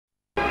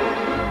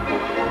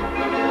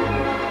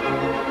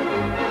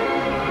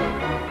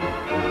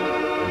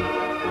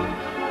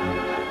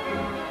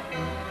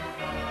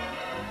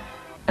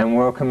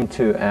Welcome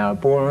to our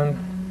Ballroom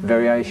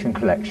Variation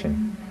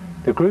Collection.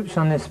 The groups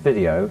on this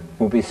video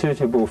will be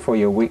suitable for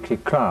your weekly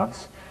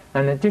class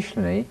and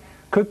additionally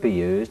could be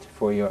used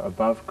for your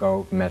above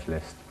gold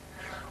medalist.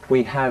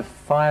 We have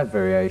 5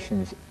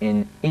 variations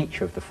in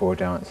each of the 4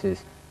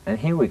 dances, and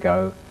here we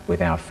go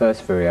with our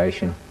first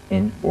variation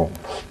in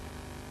waltz.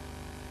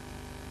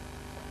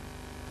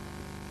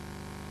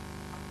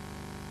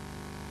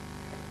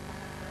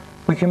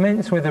 We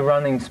commence with a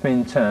running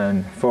spin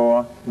turn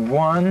for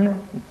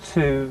 1,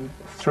 2,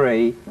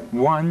 3,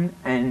 1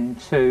 and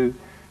 2,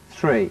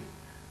 3.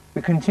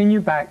 We continue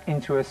back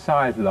into a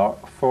side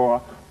lock for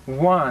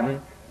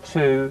 1,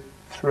 2,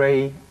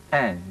 3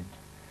 and.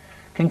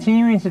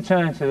 Continuing to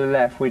turn to the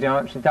left, we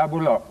dance a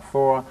double lock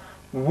for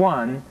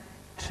 1,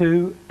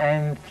 2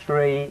 and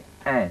 3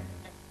 and.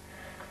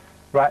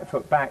 Right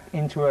foot back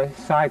into a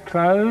side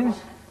close,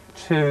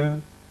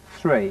 2,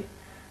 3.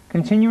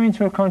 Continue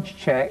into a contra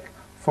check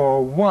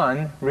for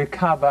 1,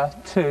 recover,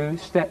 2,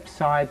 step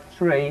side,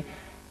 3,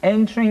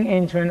 entering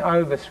into an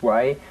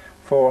oversway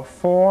for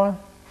 4,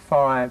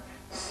 5,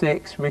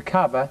 6,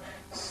 recover,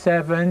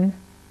 7,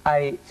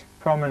 8,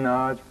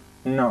 promenade,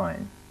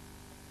 9.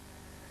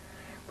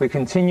 We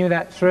continue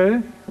that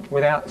through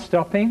without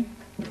stopping.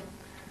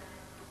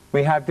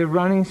 We have the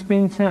running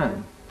spin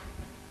turn,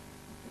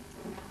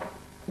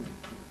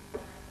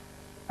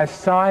 a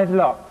side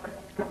lock,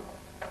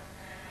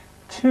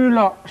 2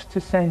 locks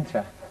to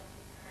center,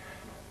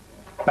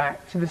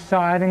 back to the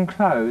side and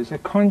close, a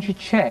contra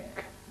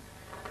check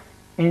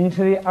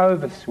into the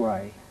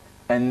oversway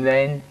and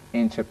then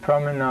into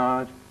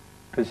promenade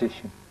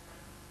position.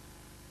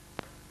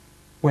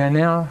 We are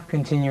now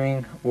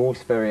continuing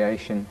waltz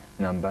variation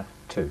number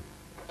 2.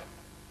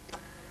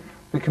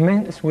 We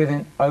commence with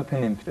an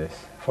open impetus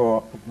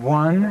for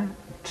 1,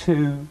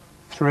 2,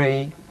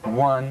 3,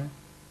 1,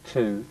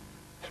 2,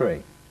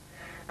 3.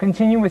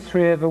 Continue with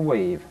 3 of a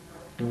weave,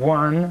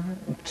 1,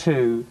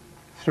 2,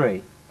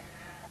 3.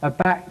 A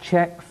back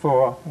check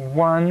for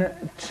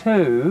 1,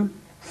 2,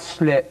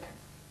 slip,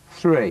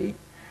 3.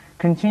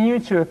 Continue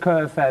to a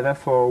curve feather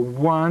for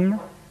 1,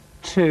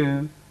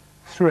 2,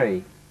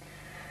 3.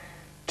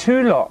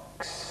 2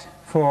 locks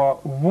for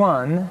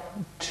 1,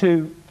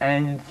 2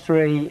 and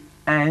 3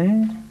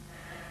 and.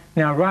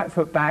 Now right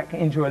foot back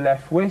into a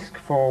left whisk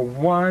for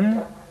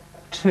 1,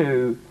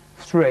 2,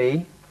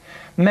 3.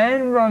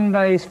 Man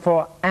rondays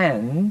for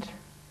and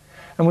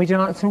we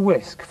dance a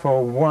whisk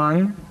for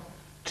 1,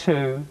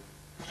 2,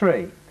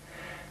 3.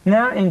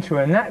 Now into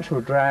a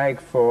natural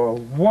drag for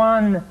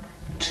 1,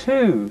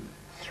 2,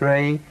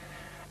 3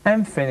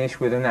 and finish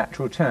with a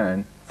natural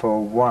turn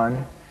for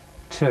 1,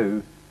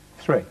 2,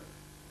 3.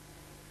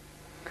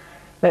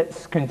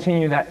 Let's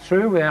continue that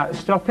through without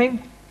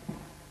stopping.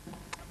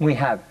 We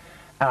have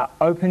our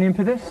open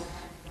impetus,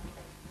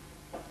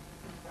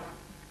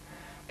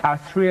 our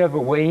 3 of a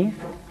weave,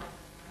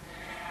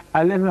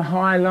 a little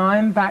high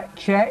line back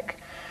check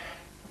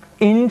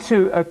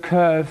into a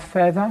curved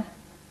feather,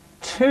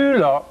 2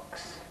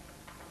 locks,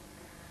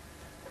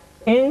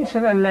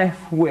 into the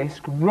left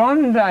whisk,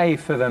 ronde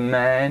for the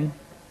man,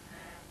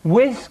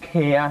 whisk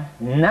here,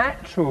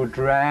 natural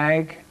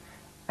drag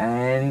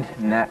and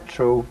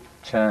natural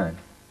turn.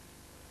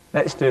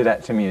 Let's do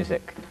that to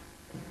music.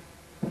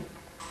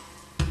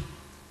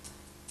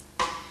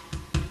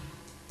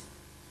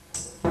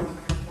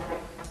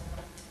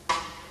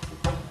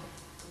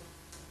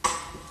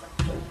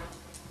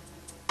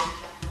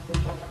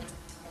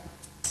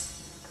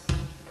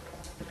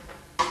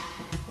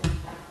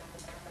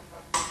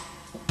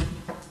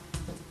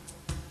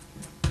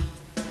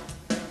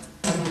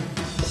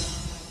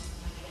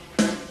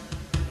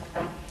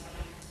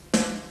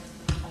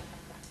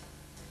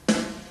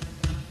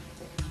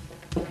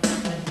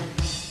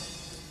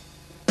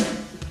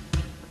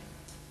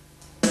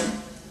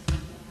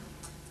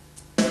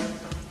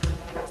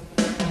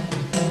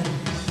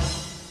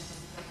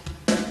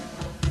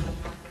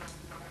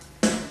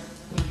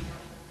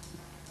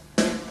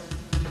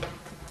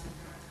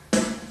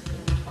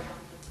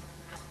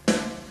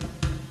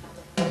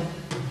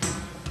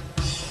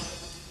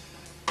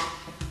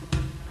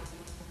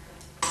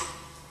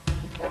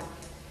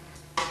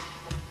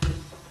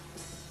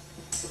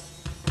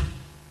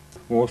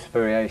 Waltz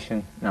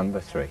variation number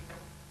 3.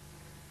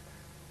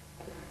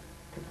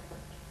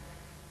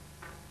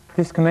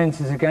 This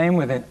commences again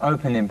with an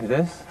open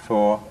impetus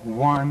for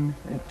 1,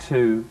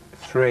 2,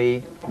 3,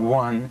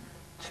 1,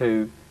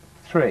 2,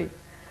 3.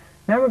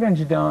 Now we're going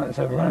to dance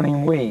a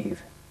running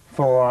weave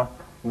for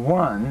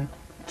 1,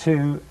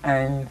 2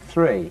 and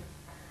 3.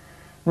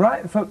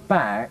 Right foot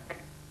back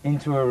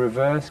into a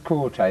reverse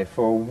corte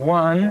for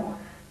 1,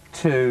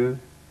 2,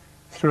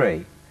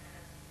 3.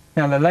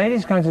 Now the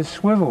lady's going to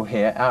swivel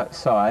here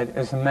outside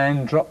as the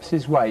man drops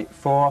his weight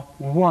for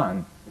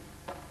 1.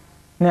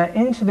 Now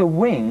into the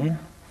wing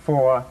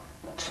for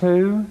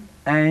 2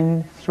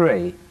 and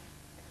 3.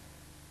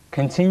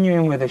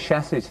 Continuing with a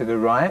chassis to the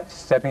right,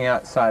 stepping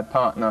outside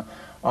partner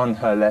on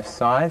her left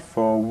side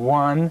for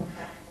 1,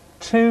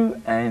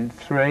 2 and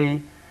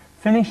 3.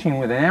 finishing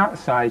with an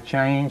outside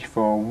change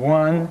for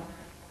 1,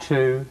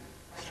 2,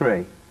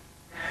 3.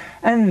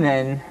 And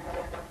then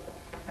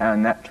our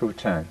natural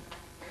turn.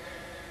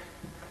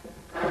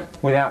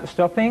 Without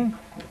stopping,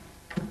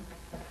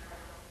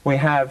 we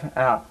have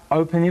our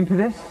open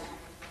impetus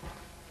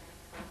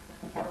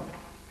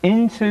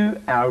into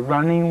our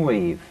running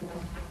weave,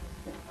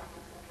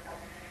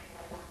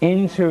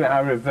 into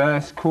our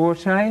reverse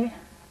quartet,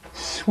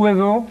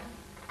 swivel,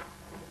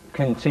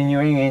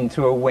 continuing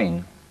into a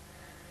wing,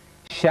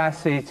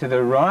 chassis to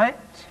the right,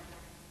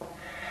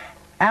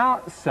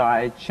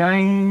 outside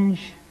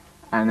change,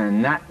 and a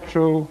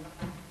natural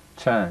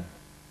turn.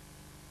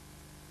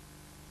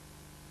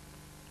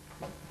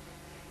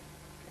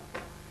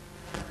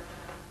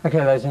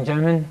 Okay, ladies and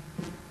gentlemen,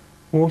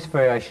 waltz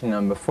variation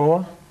number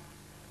 4,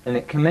 and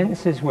it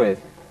commences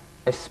with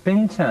a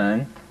spin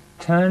turn,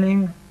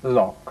 turning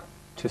lock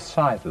to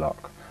side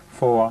lock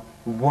for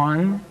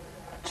 1,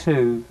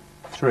 2,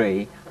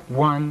 3,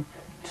 1,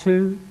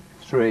 2,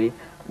 3,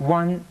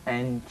 1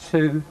 and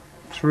 2,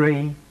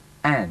 3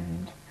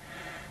 and.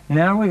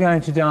 Now we're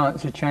going to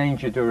dance a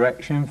change of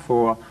direction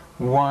for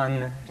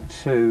 1,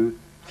 2,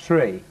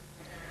 3.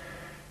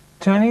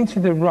 Turning to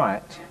the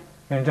right,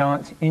 we're going to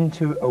dance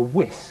into a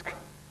whisk.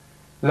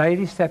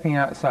 Lady stepping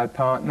outside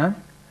partner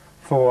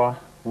for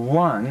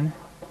 1,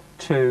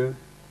 2,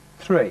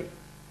 3.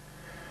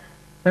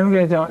 Then we're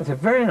going to dance a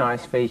very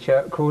nice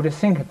feature called a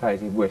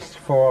syncopated whisk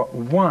for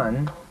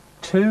 1,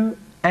 2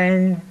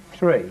 and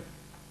 3.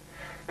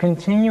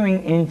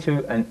 Continuing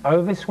into an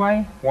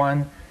oversway,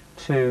 1,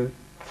 2,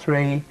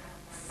 3,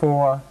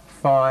 4,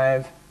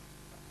 5,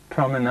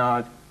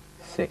 promenade,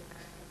 6.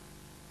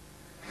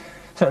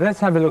 So let's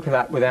have a look at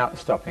that without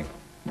stopping.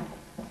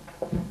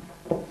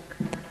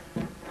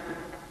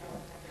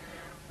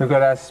 We've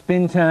got our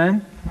spin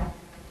turn,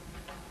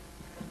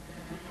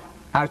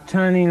 our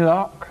turning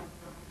lock,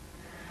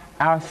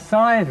 our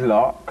side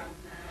lock,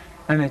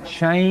 and a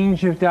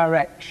change of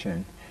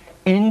direction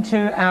into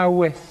our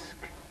whisk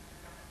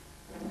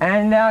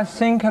and our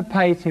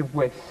syncopated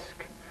whisk,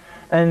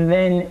 and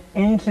then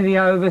into the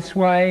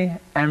oversway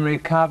and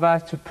recover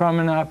to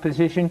promenade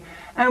position,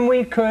 and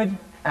we could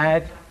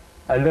add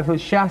a little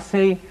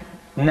chassis,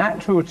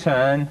 natural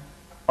turn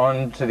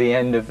on to the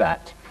end of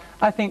that.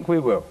 I think we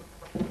will.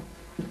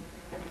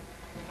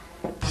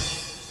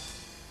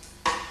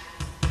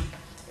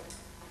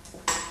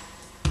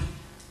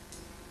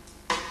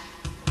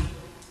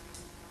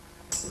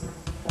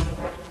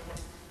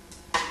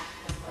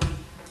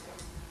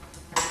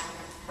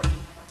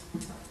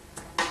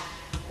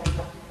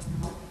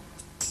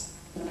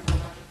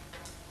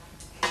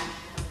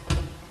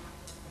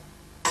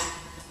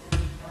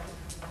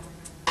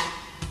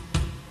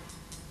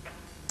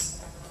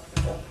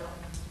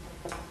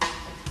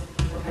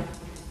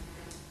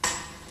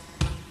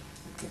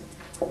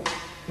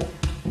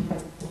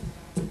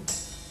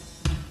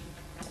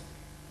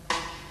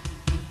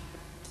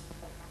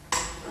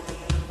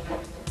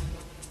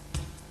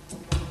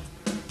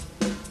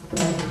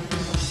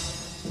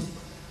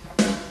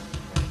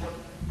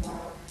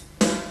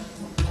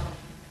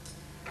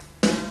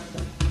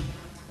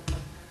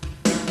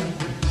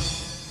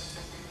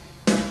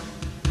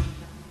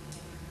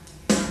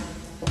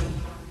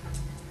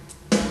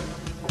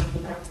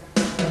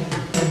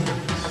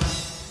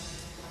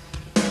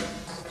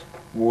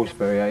 Waltz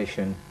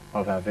variation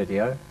of our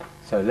video,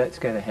 so let's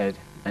get ahead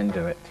and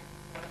do it.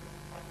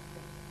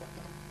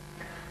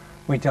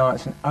 We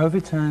dance an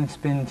overturn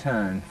spin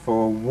turn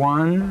for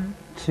 1,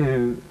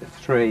 2,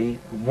 3,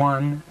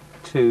 1,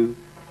 2,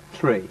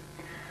 3.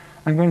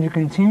 I'm going to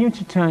continue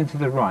to turn to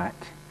the right,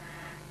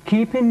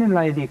 keeping the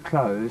lady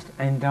closed,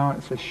 and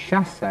dance a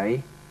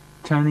chassé,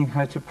 turning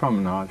her to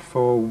promenade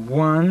for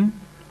 1,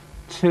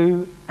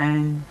 2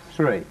 and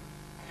 3.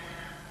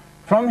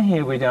 From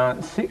here we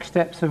dance 6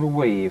 steps of a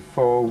weave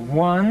for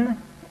 1,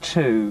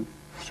 2,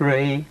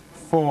 3,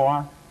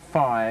 4,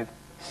 5,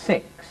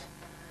 6.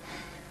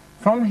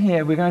 From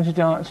here we're going to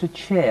dance a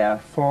chair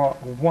for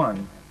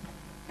 1.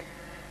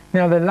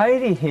 Now the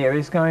lady here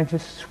is going to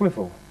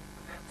swivel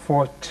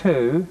for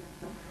 2,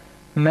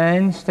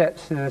 man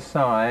steps to the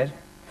side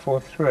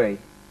for 3.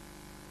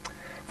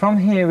 From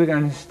here we're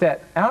going to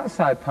step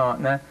outside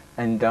partner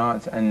and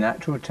dance a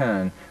natural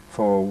turn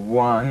for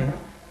 1,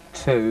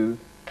 2,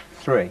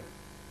 3.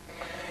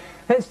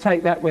 Let's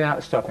take that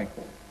without stopping.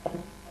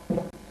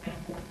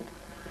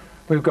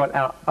 We've got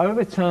our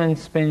overturn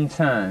spin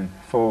turn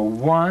for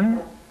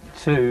 1,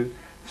 2,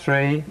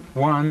 3,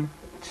 1,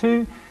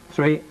 2,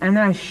 3, and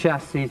our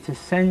chassis to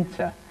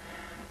center.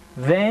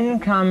 Then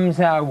comes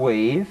our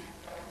weave.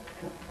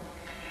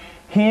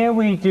 Here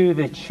we do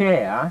the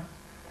chair,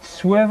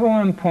 swivel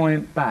and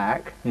point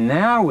back.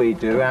 Now we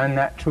do our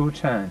natural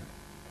turn.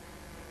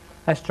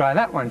 Let's try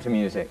that one to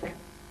music.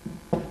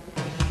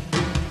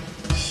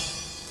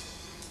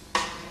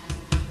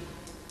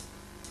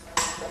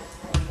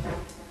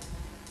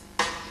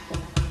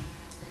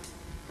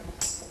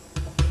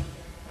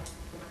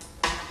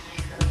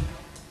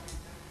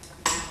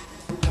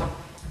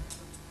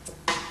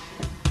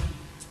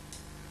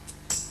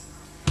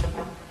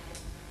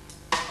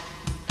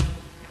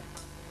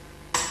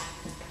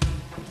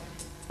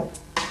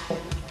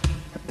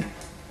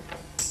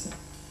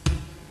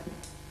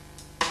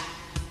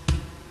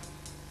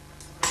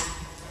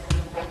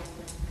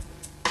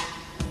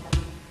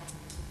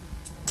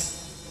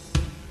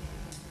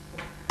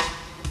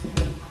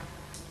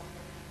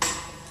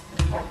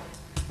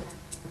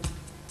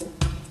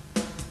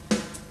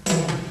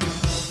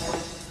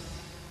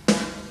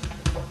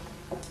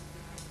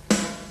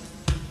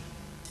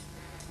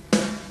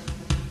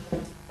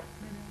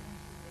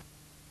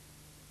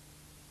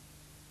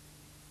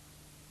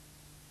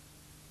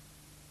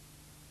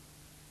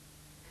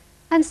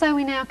 And so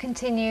we now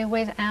continue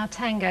with our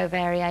tango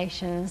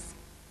variations.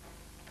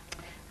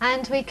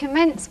 And we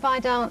commence by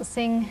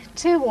dancing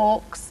 2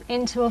 walks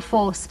into a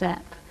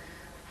 4-step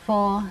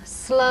for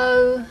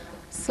slow,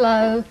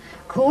 slow,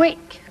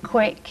 quick,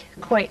 quick,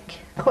 quick,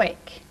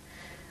 quick.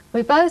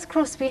 We both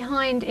cross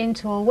behind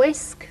into a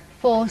whisk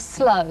for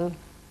slow.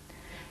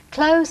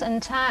 Close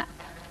and tap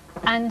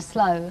and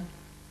slow.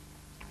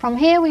 From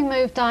here we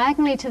move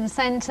diagonally to the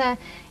centre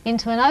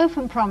into an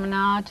open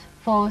promenade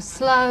for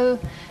slow,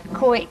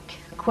 quick,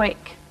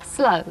 quick,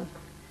 slow.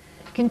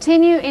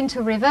 Continue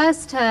into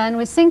reverse turn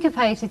with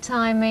syncopated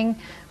timing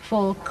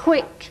for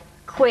quick,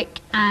 quick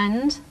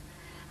and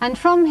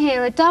from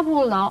here a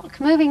double lock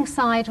moving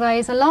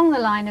sideways along the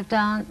line of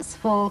dance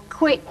for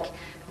quick,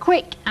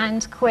 quick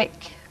and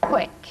quick,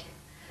 quick.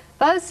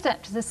 Both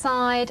step to the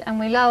side and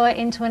we lower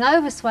into an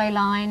oversway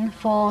line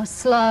for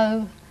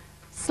slow,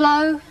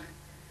 slow.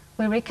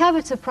 We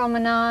recover to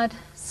promenade,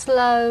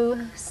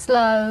 slow,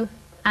 slow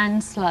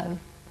and slow.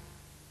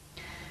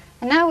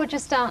 And now we'll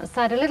just dance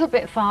that a little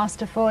bit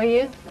faster for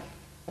you.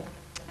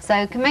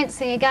 So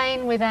commencing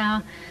again with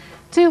our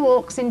 2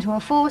 walks into a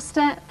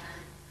 4-step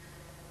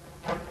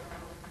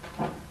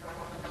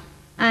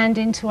and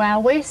into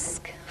our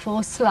whisk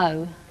for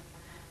slow,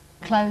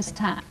 close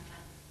tap.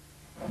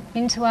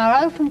 Into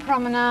our open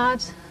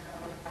promenade,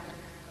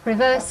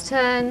 reverse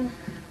turn,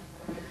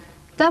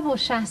 double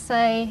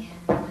chassé,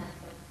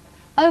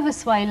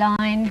 oversway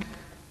line,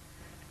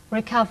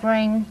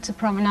 recovering to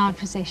promenade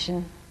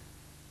position.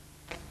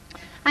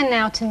 And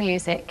now to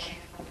music.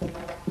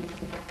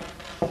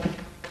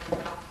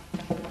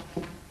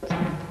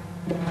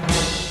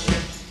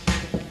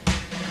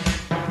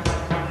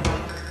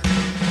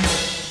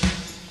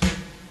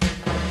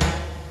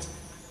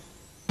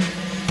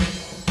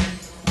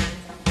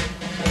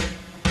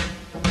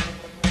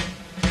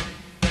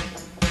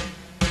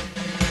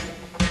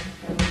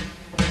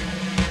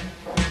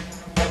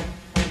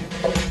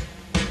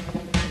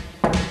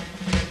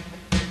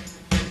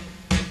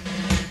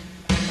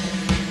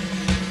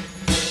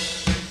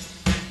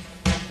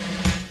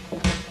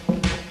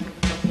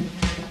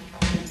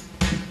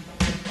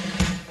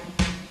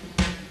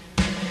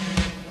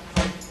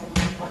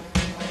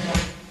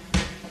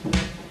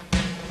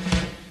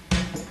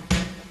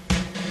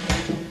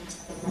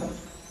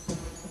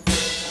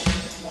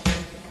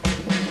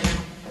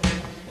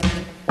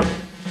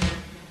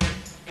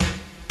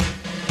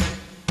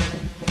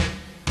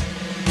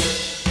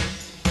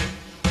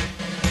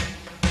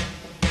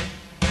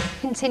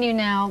 Continue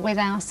now with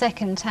our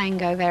second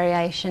tango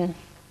variation.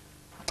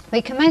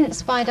 We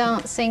commence by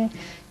dancing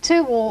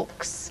 2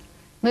 walks,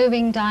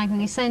 moving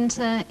diagonally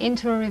centre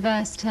into a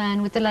reverse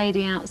turn with the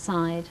lady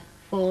outside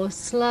for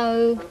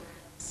slow,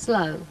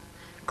 slow,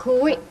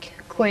 quick,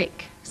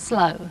 quick,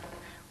 slow.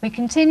 We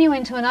continue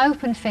into an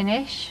open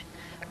finish,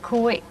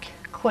 quick,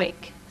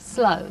 quick,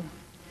 slow.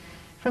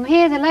 From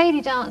here the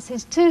lady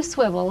dances 2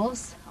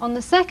 swivels. On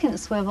the second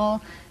swivel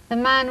the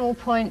man will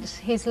point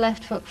his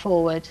left foot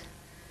forward.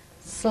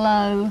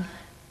 Slow,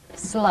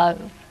 slow.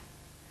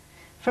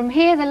 From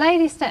here the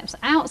lady steps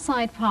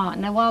outside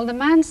partner while the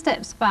man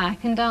steps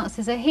back and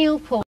dances a heel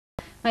pull,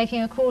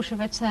 making a quarter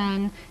of a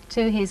turn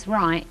to his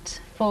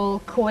right for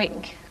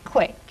quick,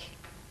 quick.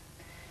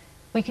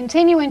 We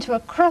continue into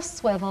a cross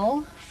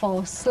swivel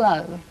for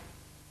slow.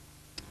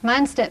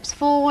 Man steps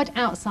forward,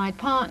 outside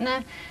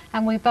partner,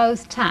 and we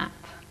both tap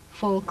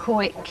for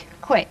quick,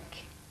 quick.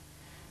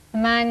 The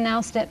man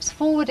now steps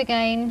forward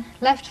again,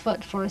 left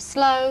foot for a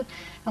slow,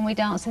 and we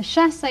dance a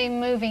chassé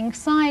moving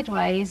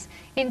sideways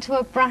into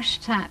a brush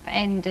tap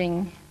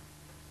ending.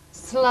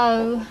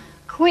 Slow,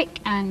 quick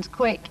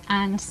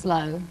and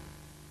slow.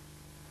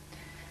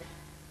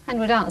 And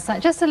we'll dance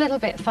that just a little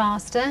bit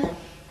faster.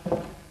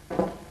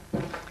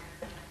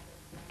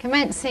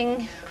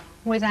 Commencing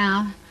with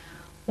our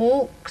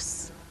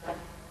walks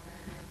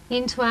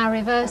into our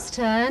reverse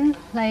turn,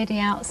 lady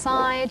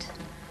outside,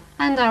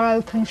 and our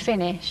open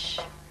finish.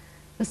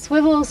 The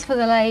swivels for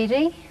the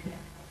lady,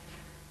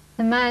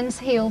 the man's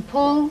heel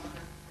pull,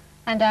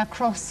 and our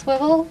cross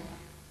swivel,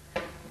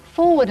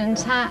 forward and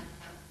tap,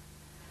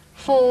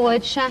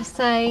 forward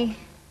chassé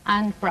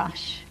and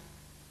brush.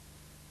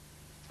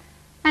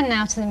 And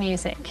now to the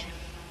music.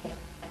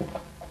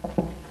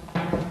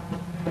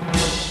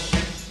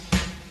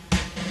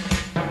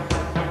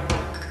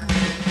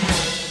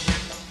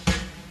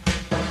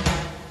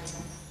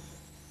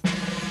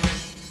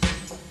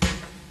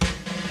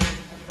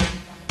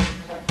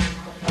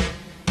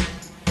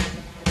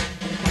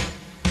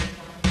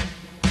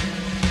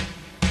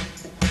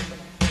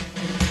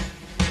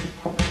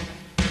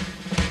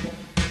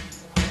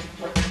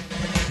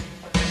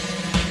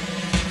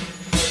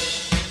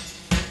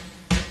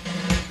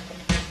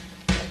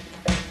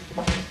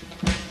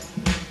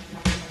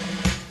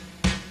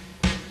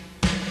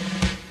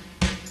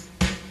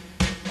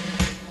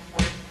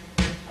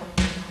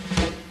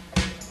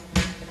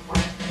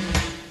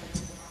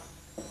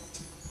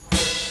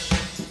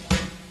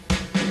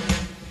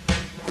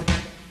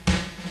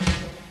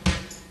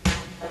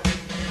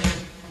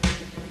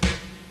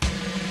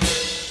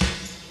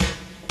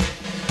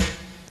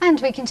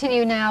 And we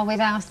continue now with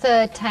our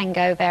third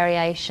tango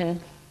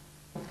variation.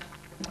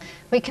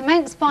 We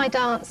commence by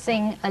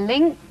dancing a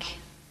link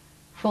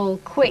for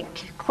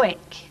quick, quick,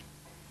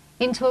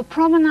 into a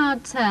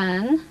promenade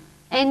turn,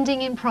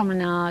 ending in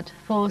promenade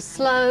for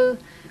slow,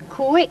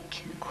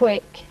 quick,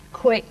 quick,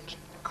 quick,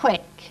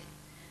 quick.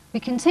 We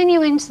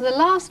continue into the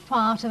last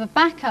part of a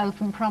back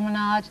open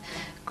promenade,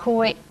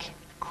 quick,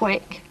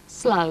 quick,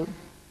 slow.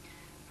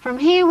 From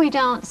here we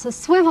dance a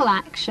swivel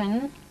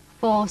action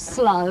for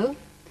slow,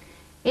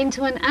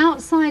 into an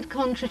outside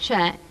contra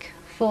check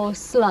for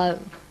slow.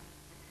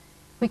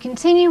 We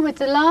continue with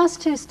the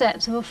last two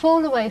steps of a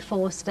fall away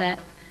four step,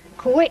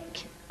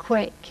 quick,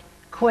 quick,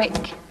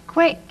 quick,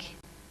 quick,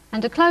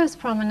 and a close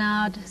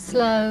promenade,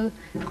 slow,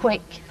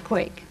 quick,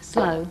 quick,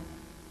 slow.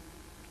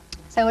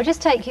 So we'll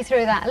just take you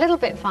through that a little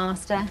bit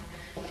faster.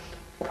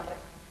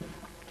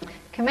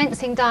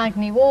 Commencing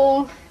diagonally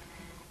wall,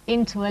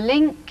 into a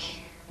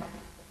link,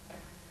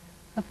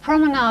 a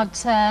promenade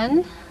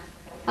turn,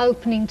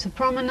 opening to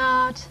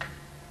promenade,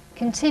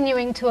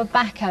 continuing to a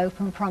back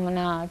open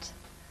promenade.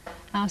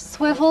 Our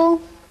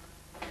swivel,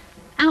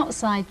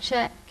 outside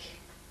check,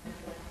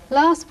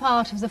 last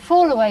part of the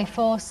fall away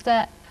four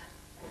step,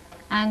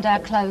 and our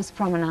closed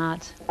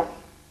promenade.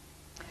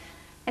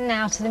 And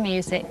now to the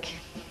music.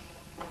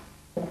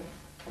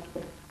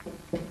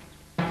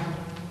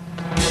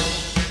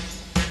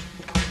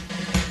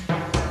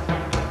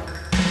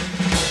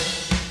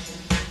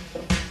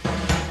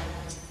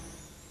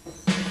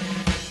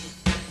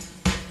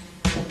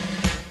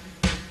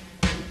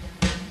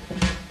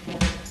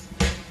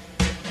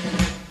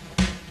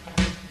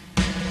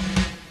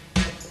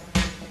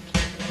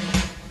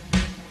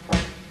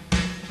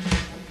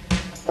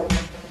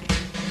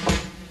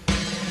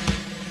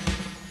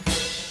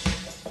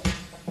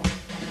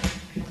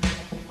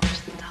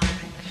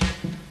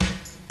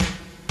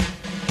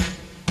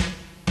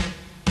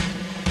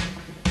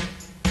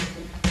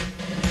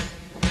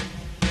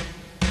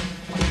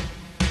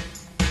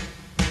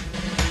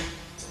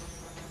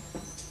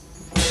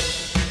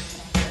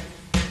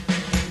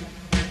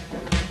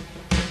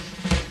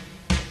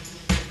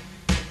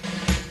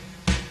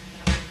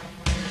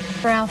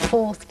 For our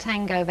fourth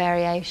tango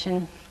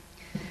variation,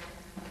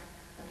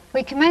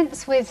 we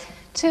commence with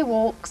two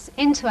walks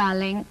into our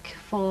link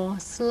for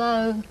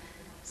slow,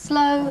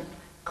 slow,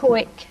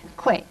 quick,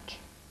 quick.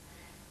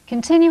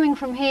 Continuing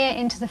from here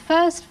into the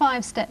first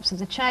five steps of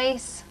the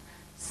chase,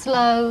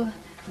 slow,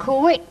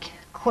 quick,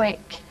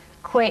 quick,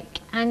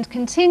 quick, and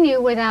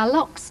continue with our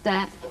lock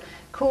step,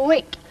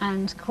 quick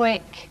and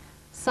quick,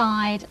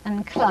 side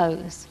and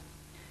close.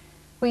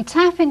 We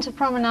tap into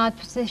promenade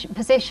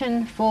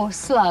position for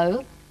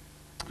slow,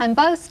 and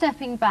both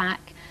stepping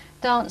back,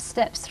 dance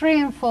steps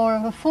 3 and 4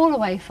 of a fall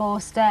away four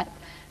step,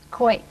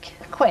 quick,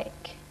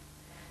 quick.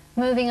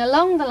 Moving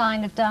along the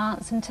line of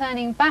dance and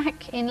turning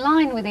back in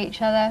line with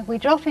each other, we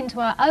drop into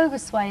our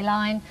oversway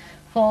line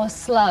for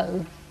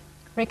slow.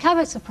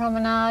 Recover to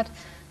promenade,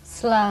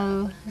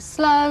 slow,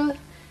 slow,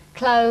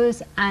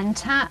 close and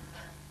tap,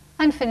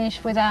 and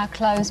finish with our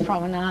closed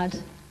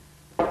promenade.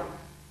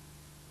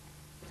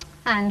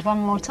 And one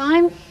more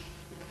time.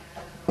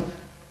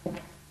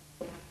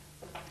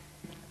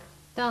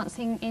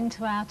 Dancing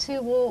into our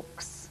two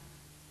walks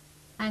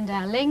and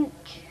our link.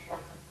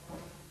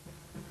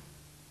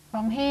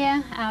 From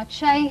here, our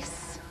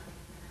chase,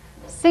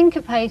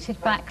 syncopated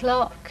back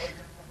lock,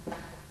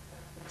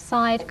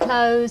 side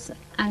close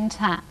and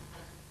tap.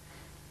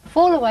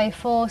 Fall away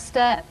four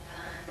step,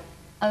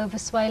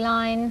 oversway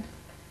line,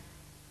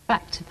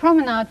 back to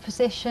promenade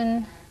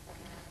position,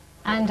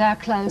 and our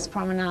closed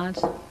promenade.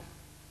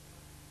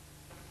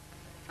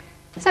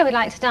 So we'd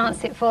like to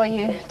dance it for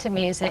you to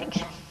music.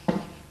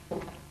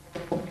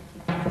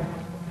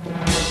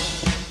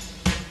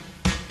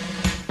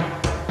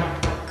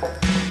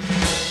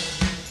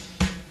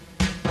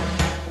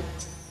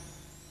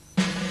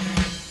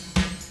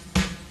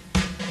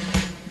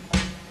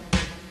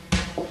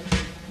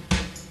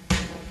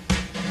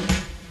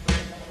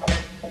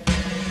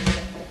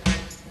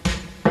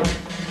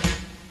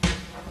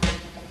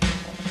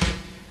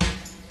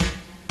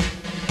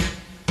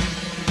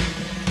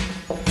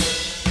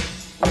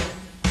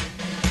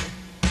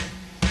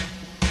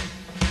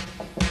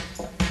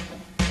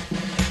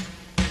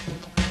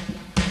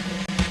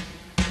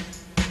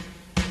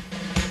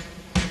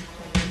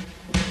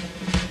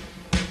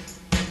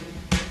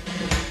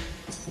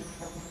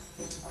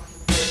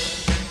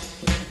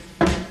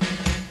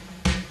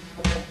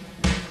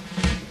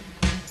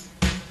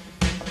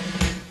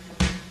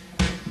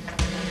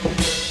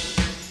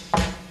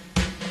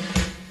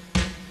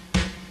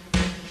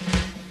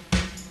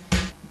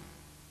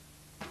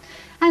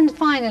 And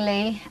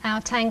finally, our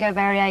tango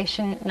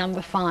variation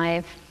number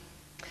 5.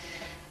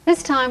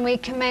 This time we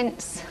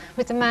commence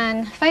with the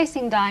man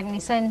facing diagonally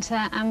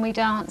centre and we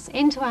dance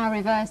into our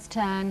reverse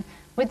turn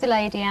with the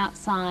lady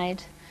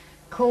outside.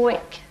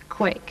 Quick,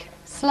 quick,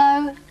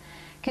 slow.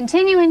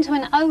 Continue into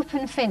an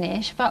open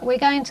finish, but we're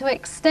going to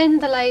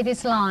extend the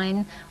lady's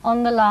line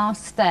on the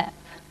last step.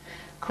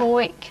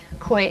 Quick,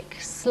 quick,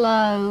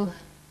 slow,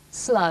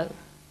 slow.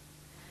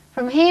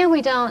 From here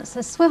we dance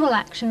a swivel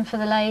action for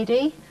the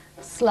lady,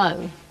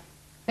 slow,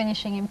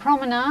 finishing in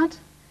promenade.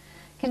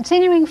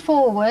 Continuing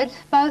forward,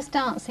 both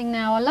dancing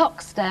now a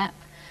lockstep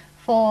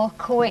for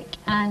quick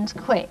and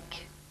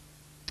quick.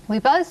 We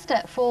both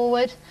step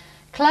forward,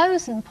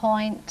 close and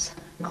point,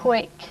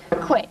 quick,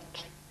 quick.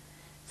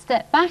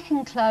 Step back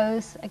and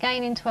close,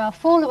 again into our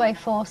fall away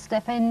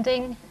 4-step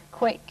ending,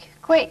 quick,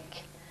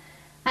 quick.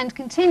 And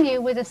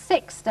continue with a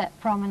 6-step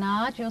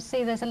promenade. You'll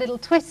see there's a little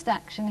twist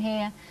action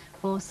here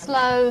for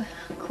slow,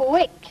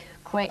 quick,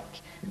 quick,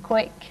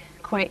 quick,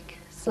 quick,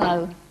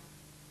 slow.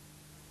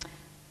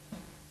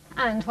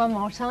 And one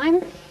more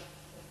time.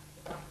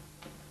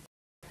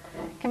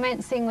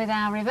 Commencing with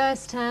our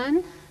reverse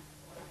turn.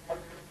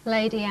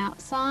 Lady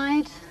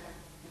outside.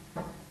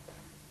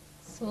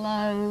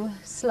 Slow,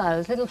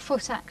 slow. Little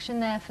foot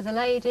action there for the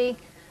lady.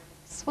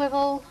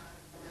 Swivel,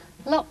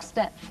 lock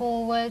step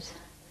forward,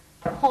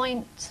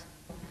 point,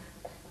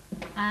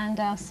 and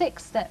our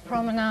 6-step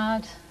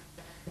promenade.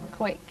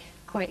 Quick,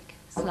 quick,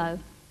 slow.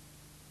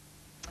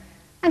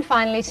 And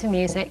finally to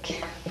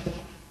music.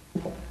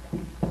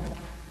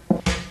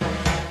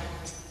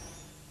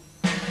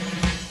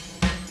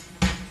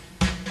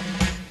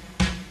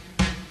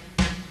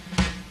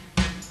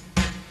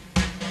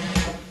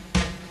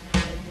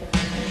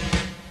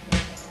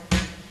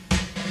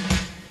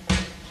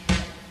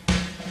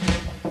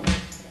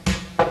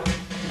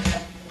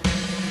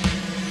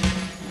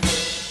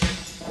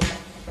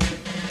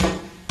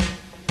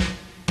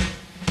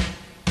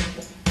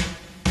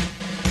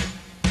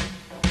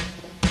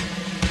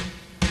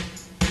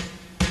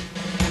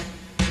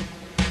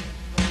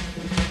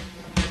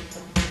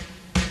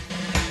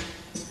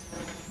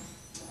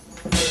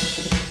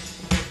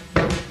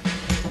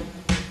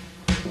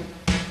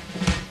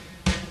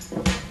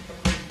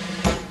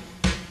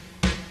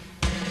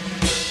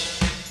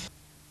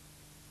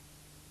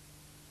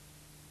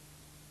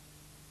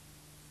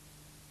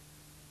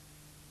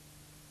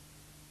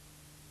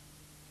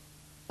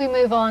 We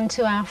move on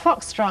to our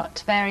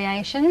foxtrot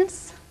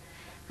variations,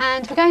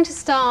 and we're going to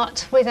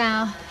start with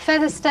our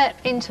feather step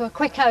into a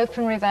quick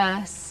open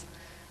reverse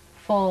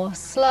for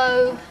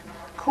slow,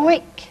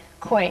 quick,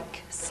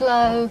 quick,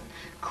 slow,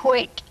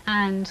 quick,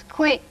 and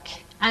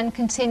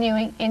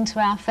continuing into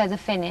our feather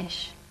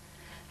finish.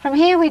 From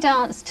here we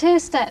dance 2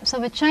 steps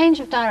of a change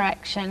of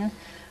direction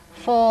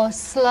for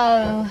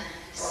slow,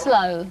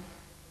 slow.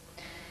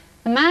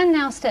 The man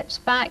now steps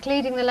back,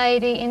 leading the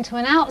lady into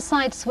an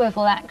outside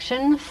swivel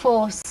action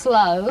for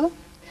slow,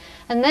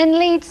 and then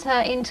leads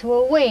her into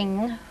a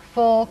wing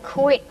for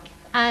quick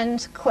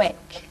and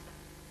quick.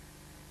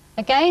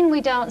 Again, we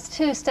dance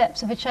 2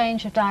 steps of a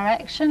change of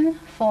direction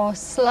for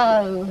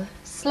slow,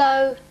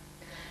 slow,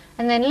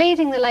 and then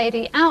leading the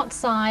lady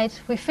outside,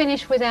 we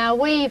finish with our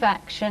weave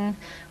action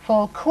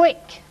for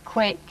quick,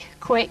 quick,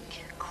 quick,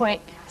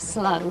 quick,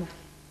 slow.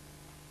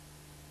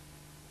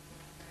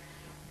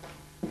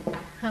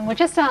 And we'll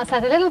just dance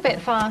that a little bit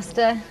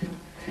faster.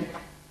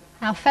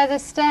 Our feather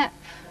step,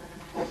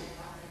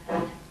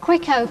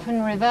 quick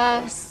open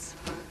reverse,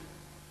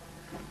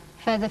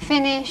 feather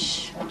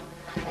finish,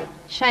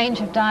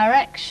 change of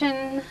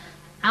direction,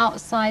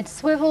 outside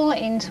swivel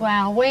into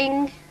our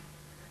wing,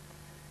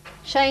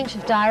 change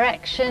of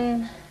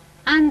direction,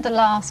 and the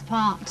last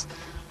part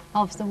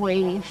of the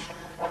weave.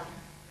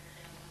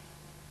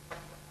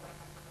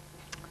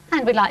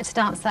 And we'd like to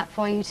dance that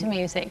for you to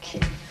music.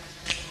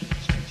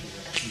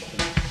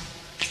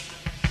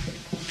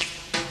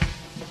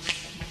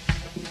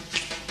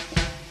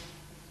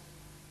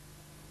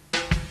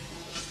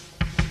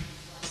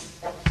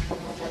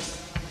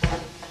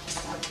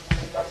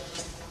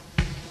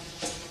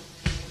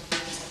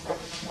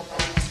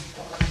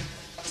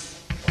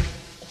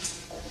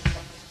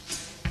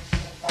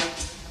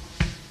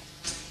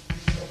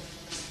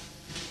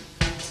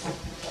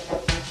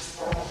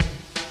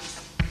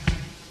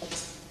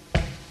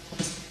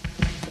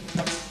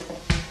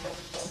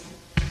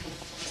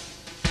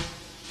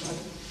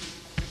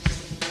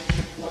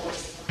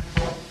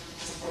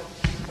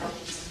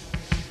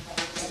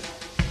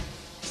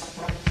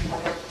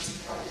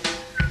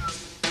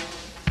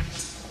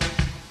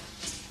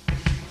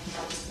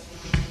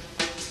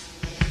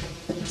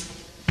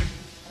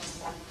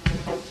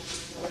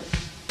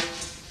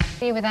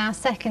 With our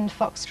second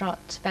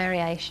foxtrot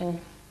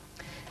variation.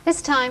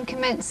 This time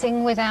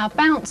commencing with our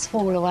bounce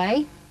fall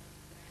away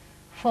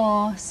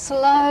for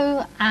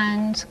slow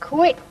and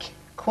quick,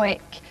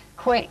 quick,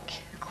 quick,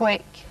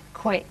 quick,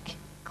 quick,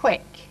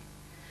 quick.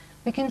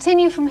 We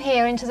continue from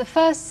here into the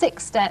first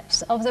 6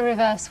 steps of the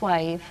reverse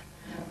wave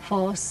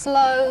for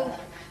slow,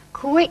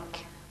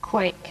 quick,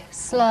 quick,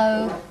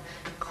 slow,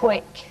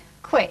 quick,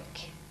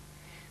 quick.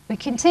 We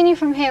continue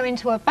from here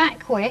into a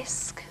back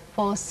whisk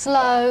for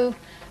slow,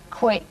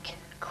 quick,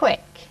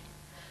 quick.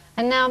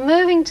 And now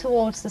moving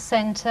towards the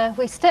centre,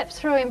 we step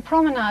through in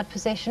promenade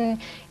position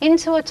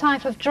into a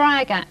type of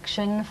drag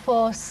action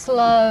for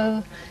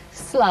slow,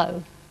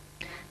 slow.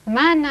 The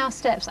man now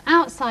steps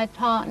outside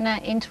partner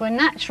into a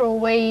natural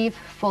weave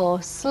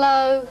for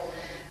slow,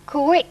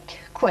 quick,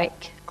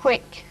 quick,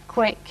 quick,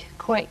 quick,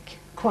 quick,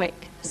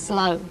 quick,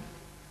 slow.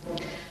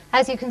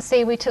 As you can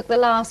see, we took the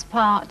last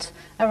part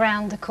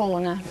around the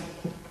corner.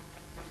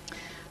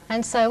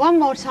 And so one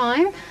more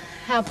time,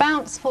 our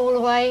bounce, fall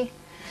away,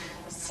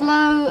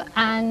 slow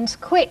and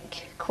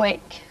quick,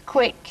 quick,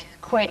 quick,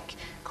 quick,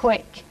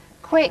 quick,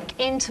 quick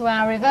into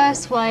our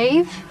reverse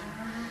wave,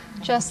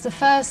 just the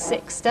first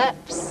 6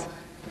 steps.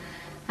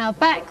 Our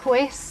back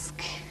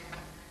whisk,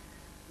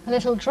 a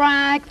little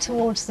drag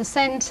towards the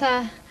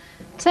centre,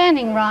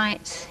 turning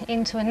right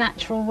into a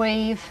natural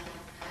weave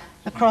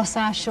across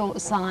our short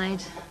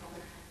side.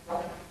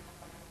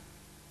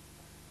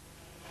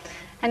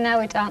 And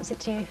now we dance it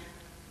to,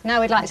 now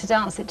we'd like to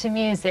dance it to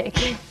music.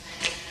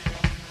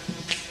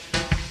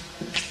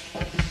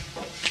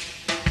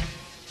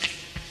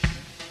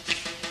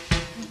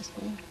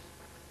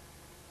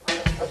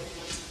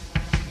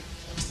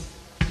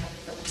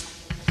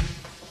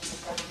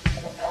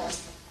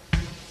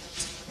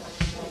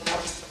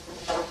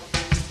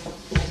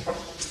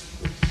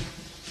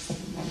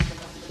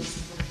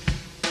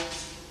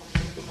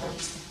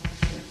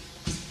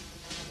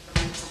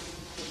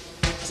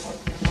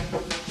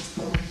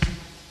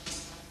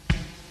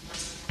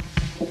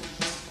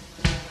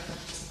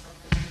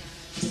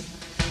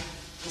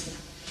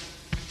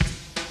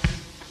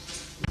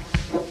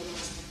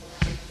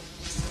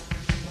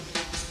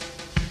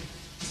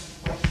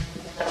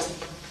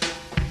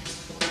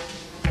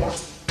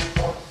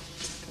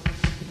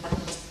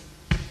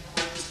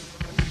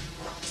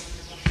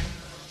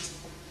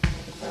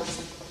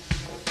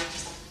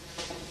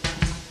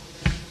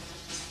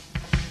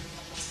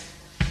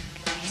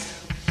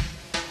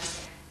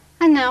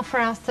 And now for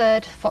our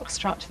third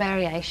foxtrot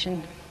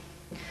variation.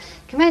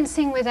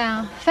 Commencing with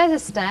our feather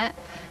step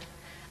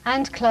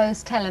and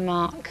closed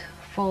telemark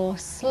for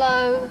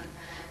slow,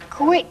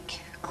 quick,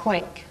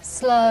 quick,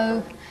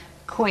 slow,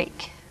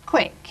 quick,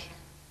 quick.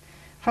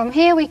 From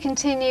here we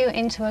continue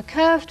into a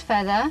curved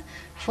feather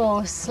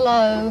for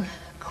slow,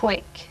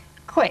 quick,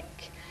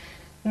 quick.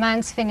 The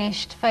man's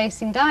finished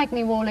facing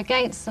diagonally wall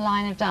against the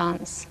line of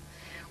dance.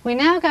 We're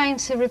now going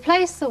to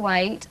replace the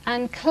weight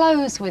and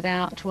close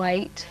without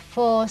weight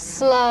for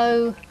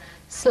slow,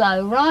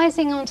 slow,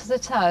 rising onto the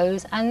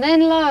toes and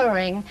then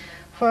lowering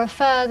for a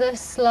further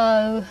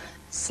slow,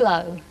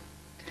 slow.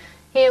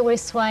 Here we're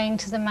swaying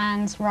to the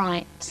man's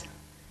right.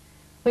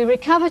 We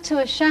recover to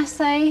a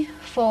chassé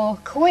for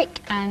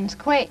quick and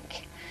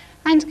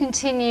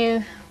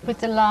continue with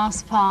the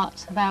last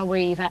part of our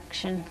weave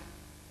action.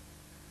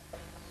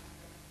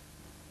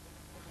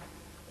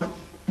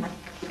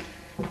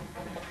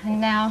 And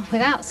now,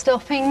 without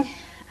stopping,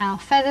 our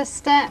feather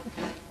step,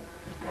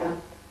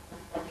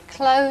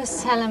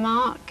 closed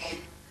telemark,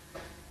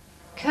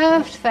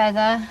 curved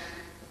feather,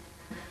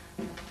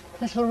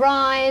 little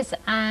rise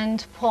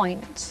and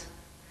point,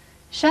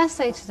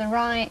 chassé to the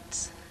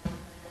right,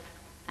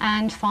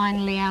 and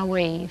finally our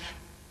weave.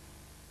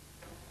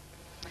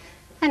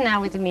 And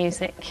now with the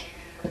music.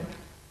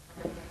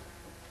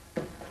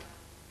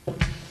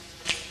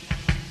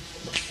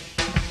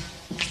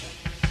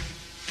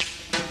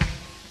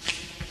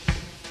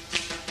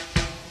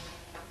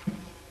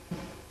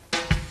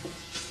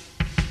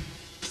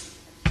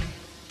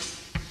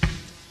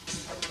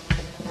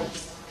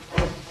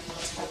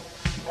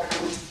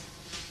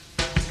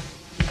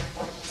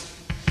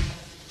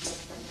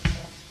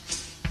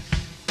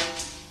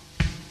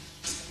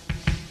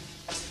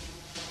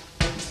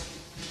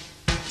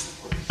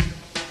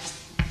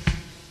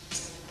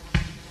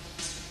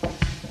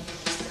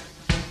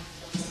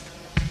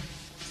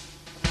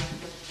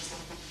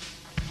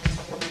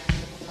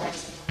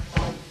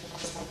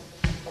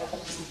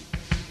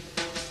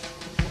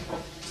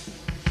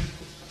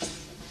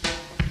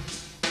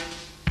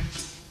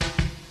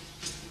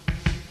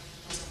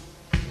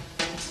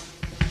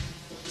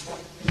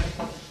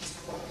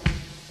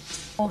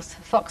 Fourth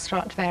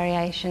foxtrot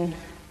variation.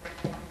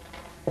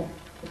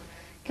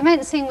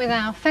 Commencing with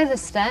our feather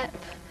step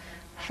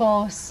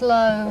for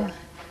slow,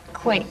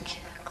 quick,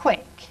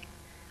 quick.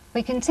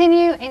 We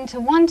continue into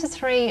 1 to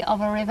 3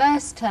 of a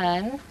reverse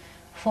turn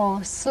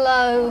for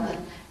slow,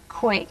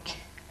 quick,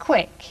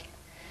 quick.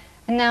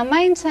 And now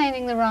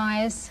maintaining the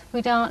rise,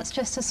 we dance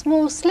just a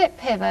small slip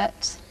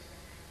pivot,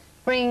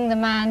 bringing the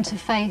man to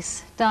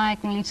face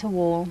diagonally to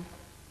wall.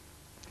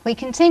 We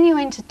continue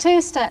into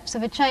 2 steps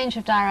of a change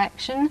of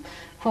direction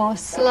for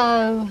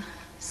slow,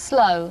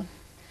 slow.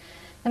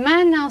 The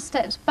man now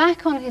steps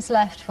back on his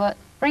left foot,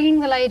 bringing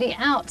the lady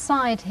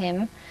outside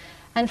him,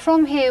 and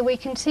from here we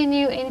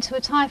continue into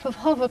a type of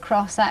hover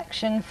cross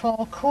action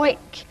for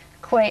quick,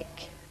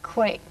 quick,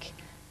 quick,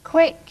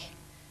 quick,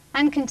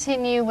 and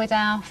continue with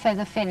our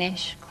feather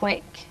finish,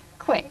 quick,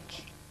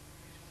 quick.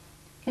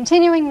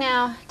 Continuing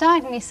now,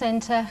 diagonally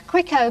centre,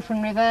 quick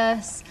open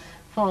reverse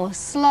for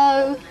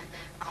slow,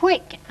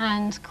 quick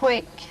and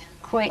quick,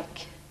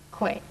 quick,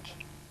 quick.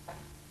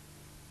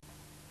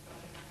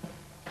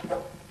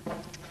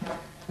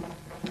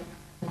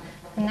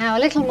 And now a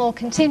little more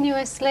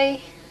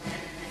continuously,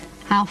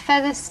 our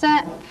feather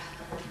step,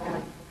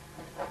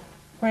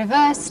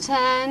 reverse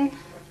turn,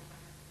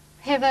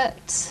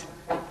 pivot,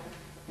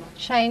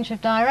 change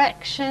of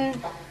direction,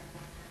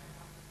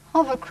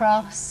 hover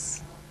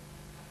across,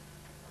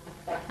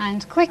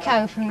 and quick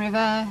open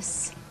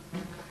reverse,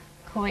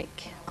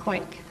 quick,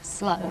 quick,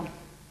 slow.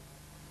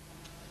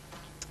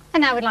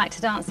 And now we'd like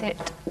to dance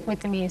it with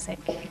the music.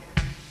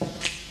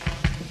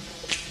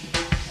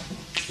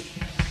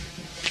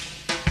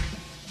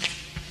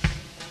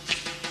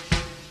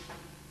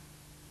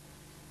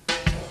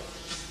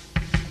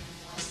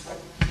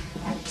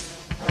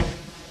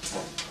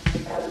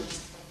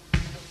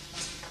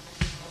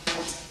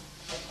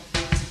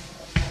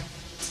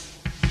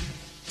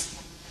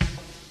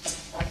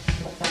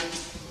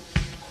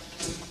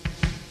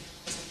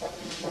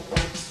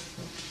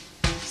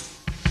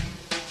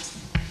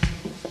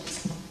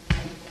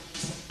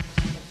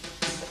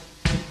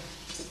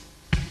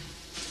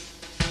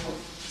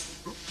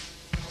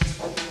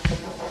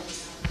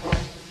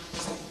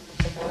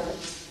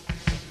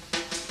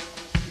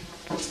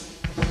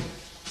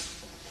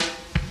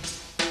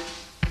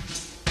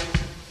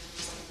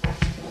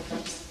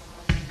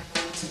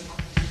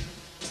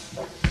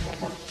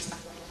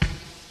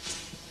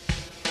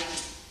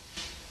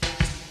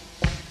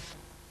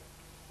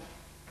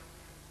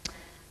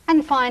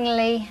 And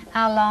finally,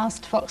 our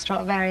last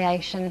foxtrot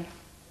variation.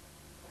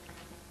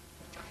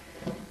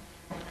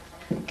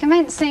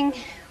 Commencing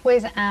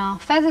with our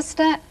feather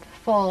step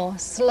for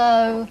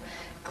slow,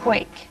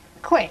 quick,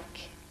 quick.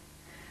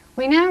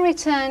 We now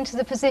return to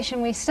the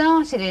position we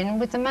started in,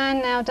 with the man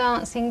now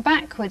dancing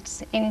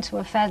backwards into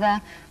a feather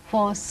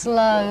for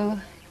slow,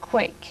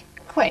 quick,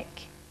 quick.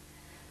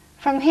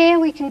 From here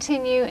we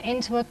continue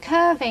into a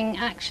curving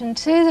action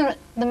to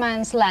the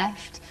man's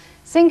left,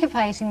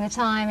 syncopating the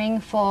timing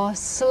for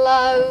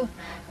slow,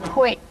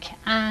 quick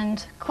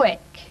and quick.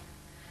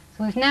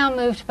 So we've now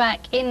moved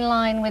back in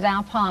line with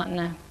our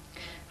partner.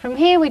 From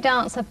here we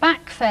dance a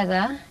back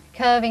feather,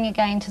 curving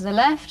again to the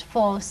left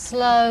for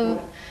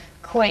slow,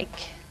 quick,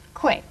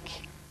 quick.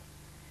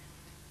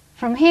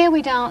 From here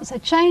we dance a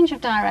change of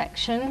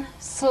direction,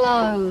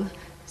 slow,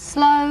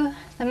 slow,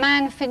 the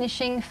man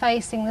finishing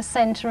facing the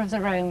centre of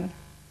the room.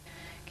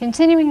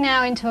 Continuing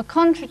now into a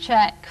contra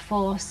check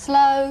for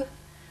slow,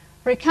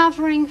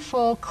 recovering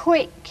for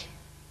quick,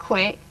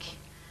 quick,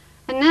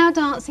 and now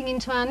dancing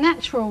into our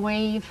natural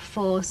weave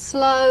for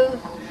slow,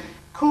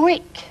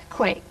 quick,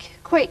 quick,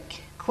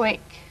 quick,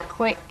 quick,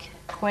 quick,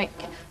 quick,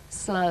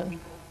 slow.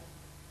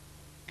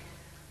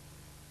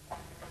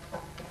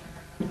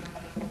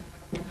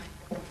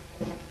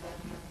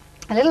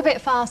 A little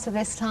bit faster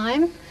this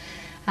time.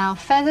 Our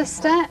feather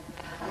step,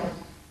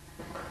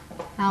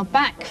 our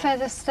back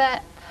feather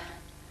step,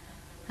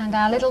 and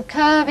our little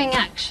curving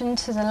action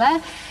to the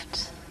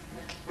left.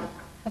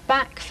 A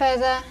back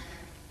feather,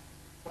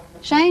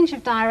 change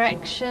of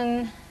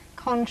direction,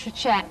 contra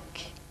check,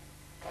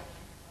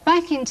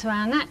 back into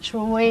our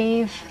natural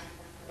weave,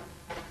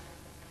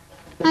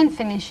 and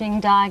finishing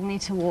diagonally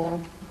to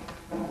wall.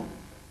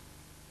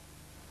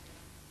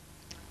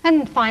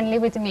 And finally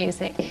with the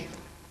music.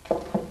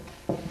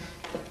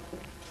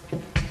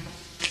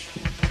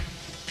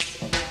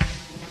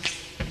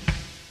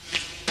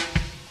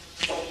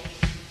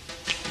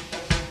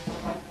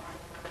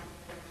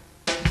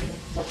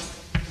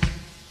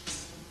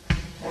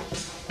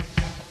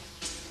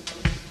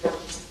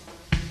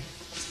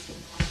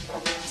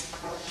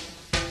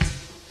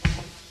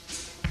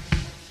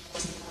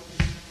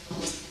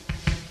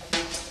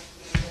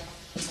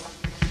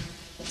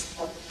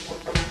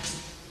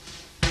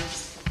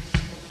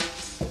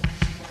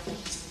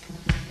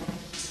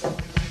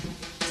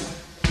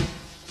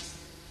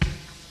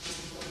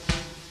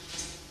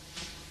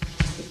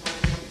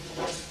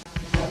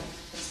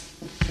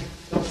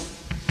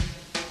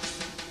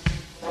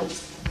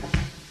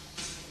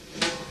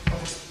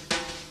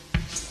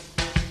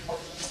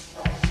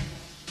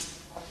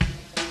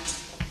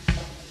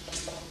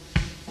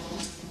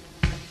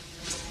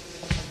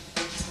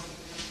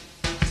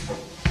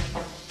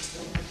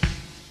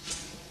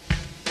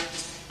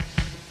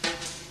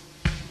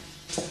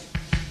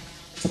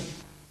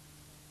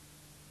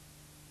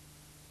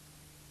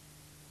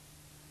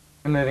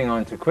 Moving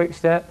on to quick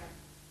step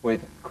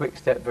with quick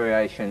step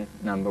variation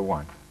number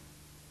 1.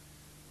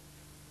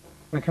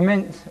 We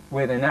commence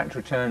with a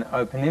natural turn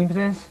open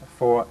impetus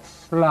for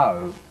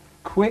slow,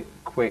 quick,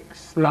 quick,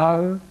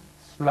 slow,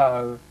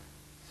 slow,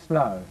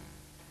 slow.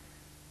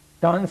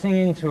 Dancing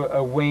into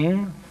a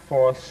wing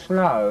for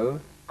slow,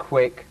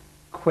 quick,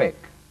 quick.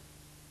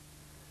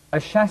 A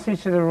chassé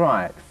to the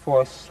right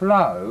for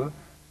slow,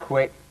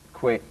 quick,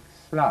 quick,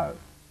 slow.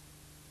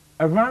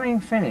 A running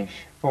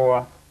finish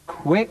for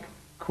quick,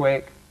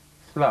 quick,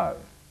 slow.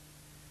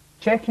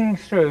 Checking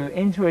through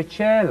into a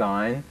chair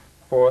line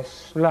for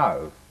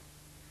slow.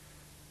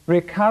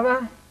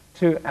 Recover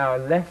to our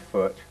left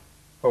foot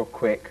for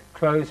quick,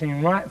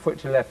 closing right foot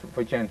to left foot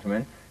for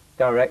gentlemen,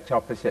 direct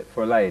opposite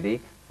for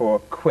lady for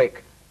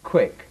quick,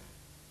 quick.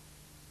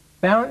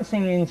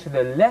 Bouncing into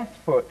the left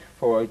foot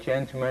for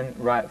gentlemen,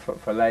 right foot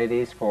for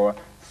ladies for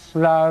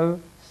slow,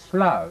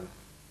 slow.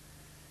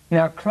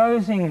 Now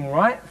closing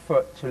right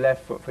foot to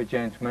left foot for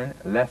gentlemen,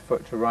 left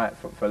foot to right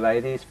foot for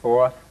ladies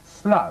for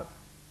slow.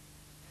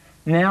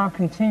 Now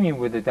continue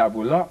with the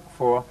double lock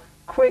for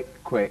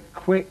quick, quick,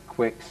 quick,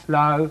 quick,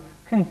 slow,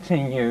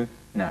 continue,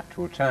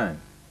 natural turn.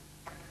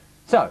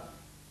 So,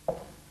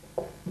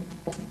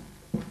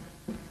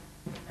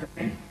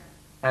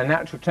 our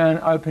natural turn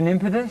open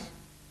impetus,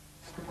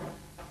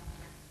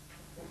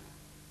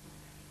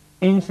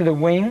 into the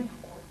wing,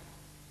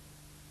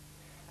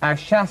 our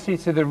chassis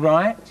to the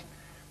right,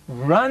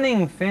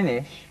 running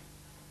finish,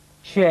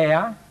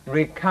 chair,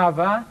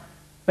 recover,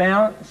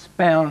 bounce,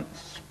 bounce,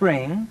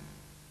 spring,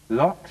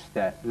 lock,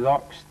 step,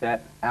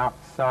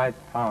 outside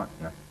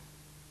partner.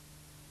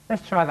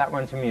 Let's try that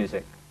one to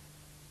music.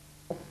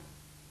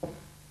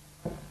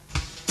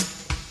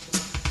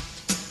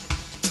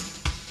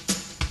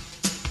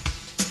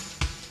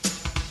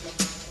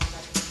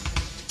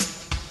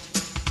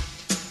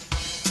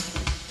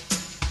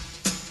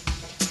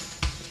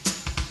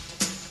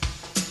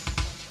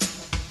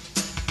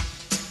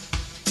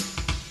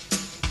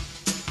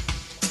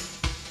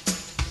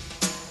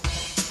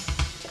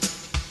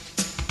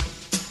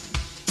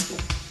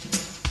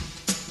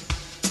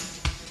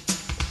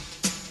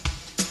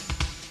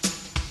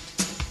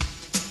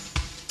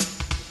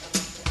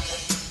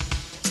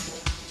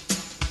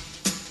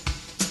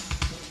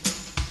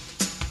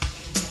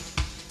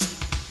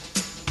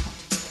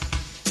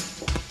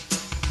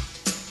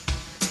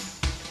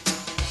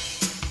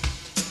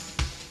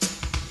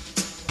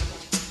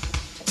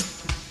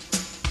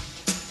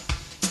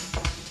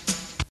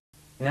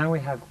 Now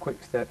we have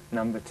quick step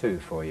number 2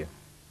 for you.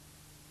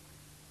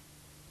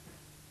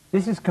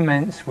 This is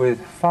commenced with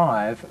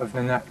 5 of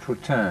the natural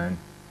turn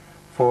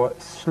for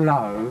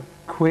slow,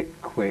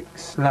 quick, quick,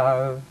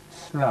 slow,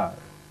 slow.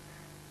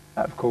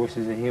 That of course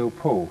is a heel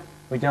pull.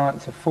 We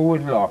dance a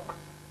forward lock,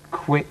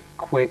 quick,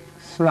 quick,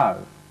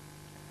 slow.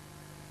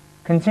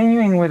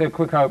 Continuing with a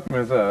quick open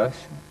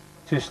reverse,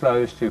 2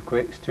 slows, 2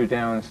 quicks, 2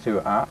 downs, 2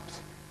 ups,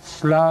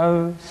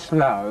 slow,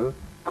 slow,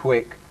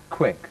 quick,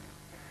 quick.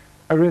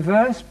 A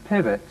reverse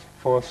pivot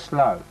for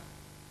slow.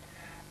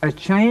 A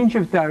change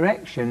of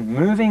direction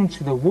moving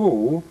to the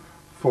wall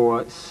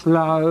for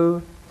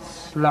slow,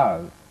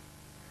 slow.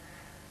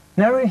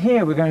 Now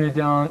here we're going to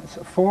dance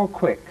 4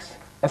 quicks.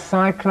 A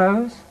side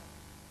close,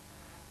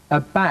 a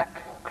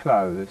back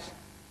close,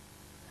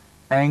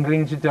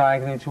 angling to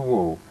diagonally to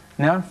wall.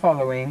 Now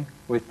following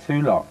with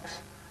 2 locks.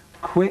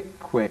 Quick,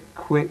 quick,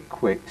 quick,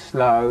 quick,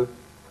 slow,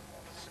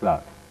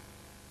 slow.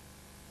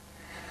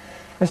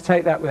 Let's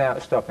take that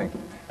without stopping.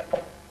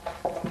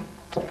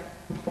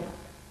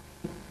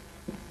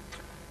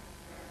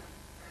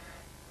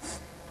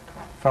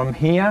 From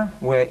here,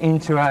 we're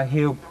into our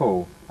heel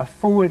pull, a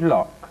forward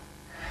lock,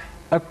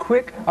 a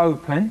quick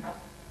open,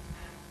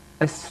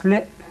 a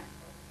slip,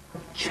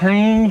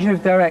 change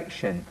of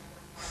direction,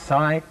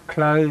 side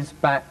close,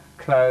 back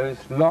close,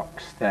 lock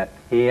step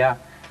here,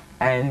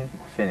 and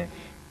finish.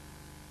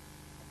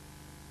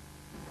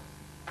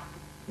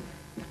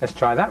 Let's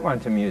try that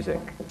one to music.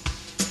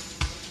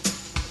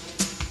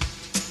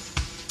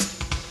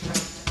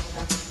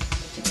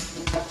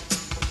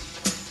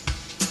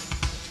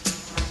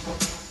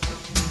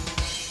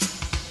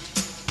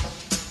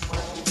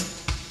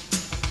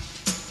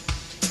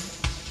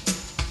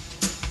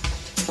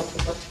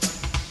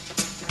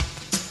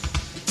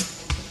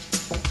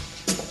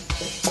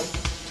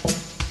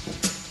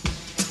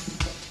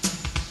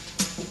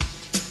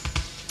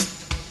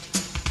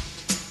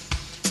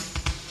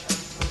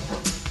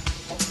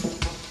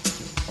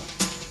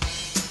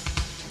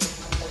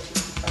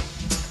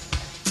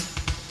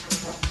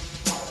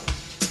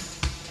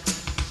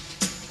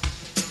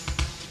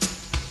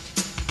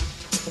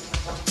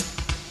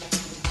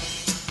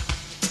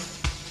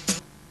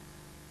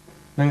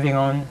 Moving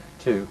on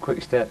to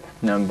quick step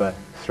number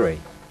 3.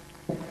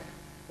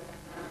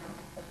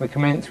 We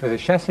commence with a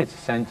chassis to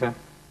centre,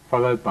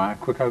 followed by a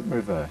quick open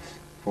reverse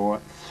for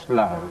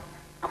slow,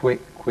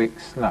 quick, quick,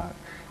 slow.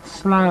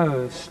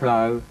 Slow,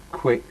 slow,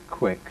 quick,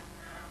 quick.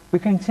 We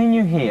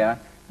continue here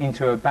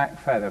into a back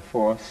feather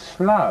for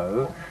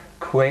slow,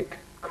 quick,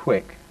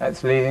 quick.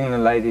 That's leading the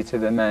lady to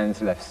the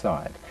man's left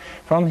side.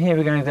 From here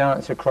we're going to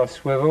dance a cross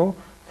swivel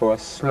for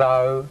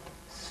slow,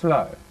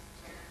 slow.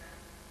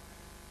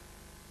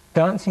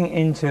 Dancing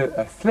into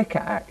a flicker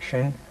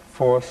action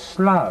for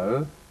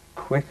slow,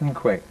 quick and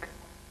quick.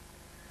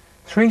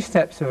 3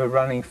 steps of a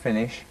running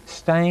finish,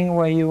 staying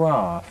where you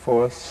are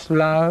for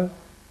slow,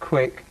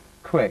 quick,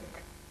 quick.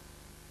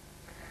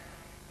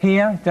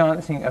 Here,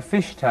 dancing a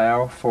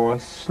fishtail for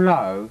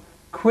slow,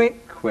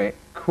 quick, quick,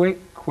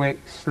 quick, quick,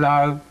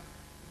 slow,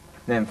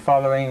 then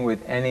following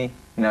with any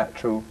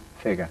natural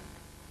figure.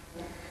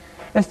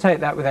 Let's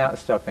take that without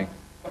stopping.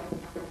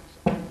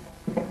 That's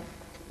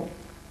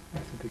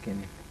the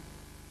beginning.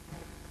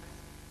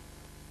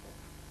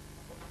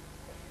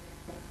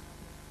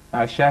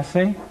 Our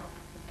chassis,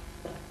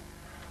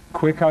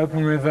 quick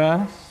open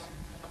reverse,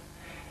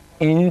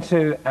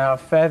 into our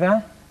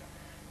feather,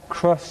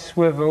 cross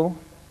swivel,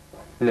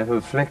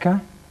 little flicker,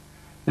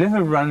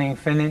 little running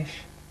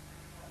finish,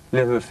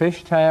 little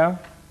fishtail,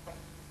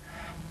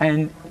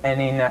 and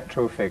any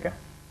natural figure.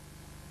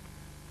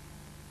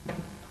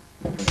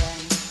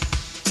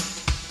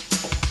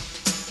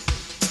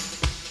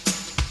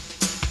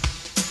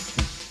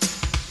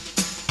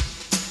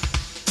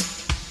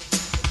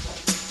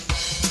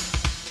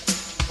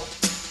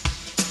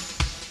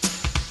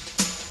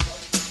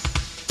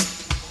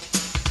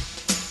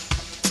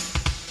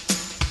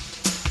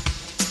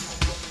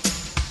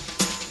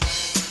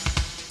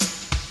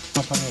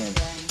 on the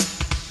end.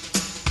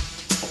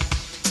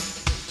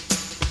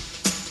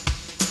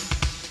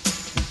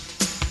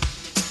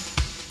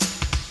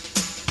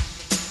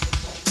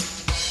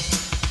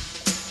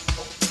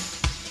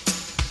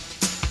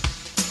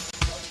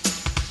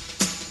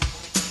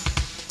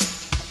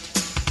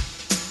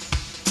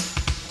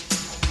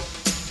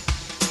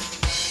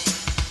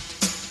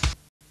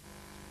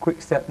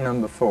 Quick step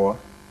number 4,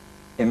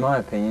 in my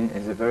opinion,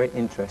 is a very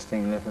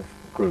interesting little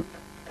group.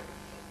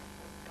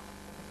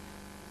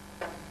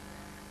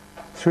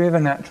 3 of a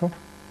natural,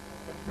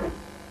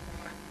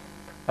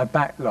 a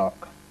back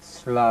lock,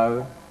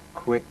 slow,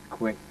 quick,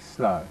 quick,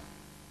 slow.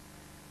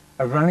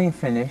 A running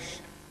finish,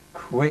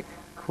 quick,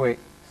 quick,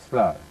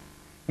 slow.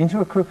 Into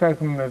a quick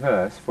open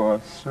reverse for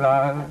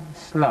slow,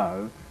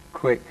 slow,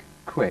 quick,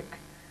 quick.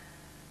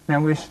 Now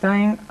we're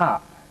staying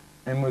up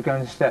and we're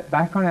going to step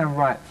back on our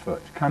right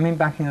foot, coming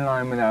back in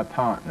line with our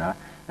partner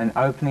and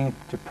opening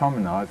to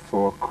promenade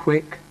for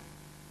quick,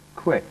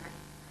 quick.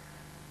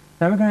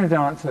 Now we're going to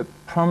dance a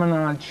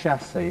promenade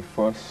chassé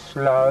for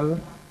slow,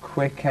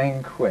 quick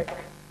and quick.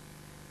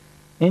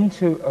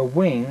 Into a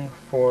wing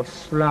for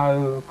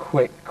slow,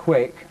 quick,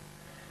 quick.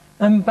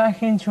 And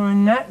back into a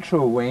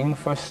natural wing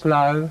for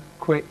slow,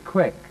 quick,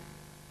 quick.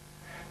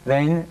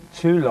 Then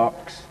 2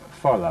 locks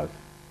follow.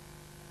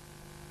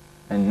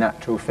 And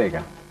natural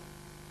figure.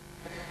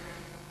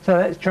 So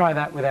let's try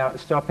that without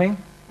stopping.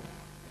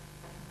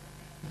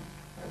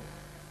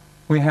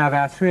 We have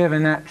our 3 of a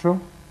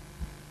natural,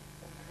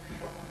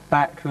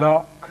 back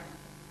lock,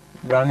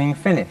 running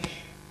finish,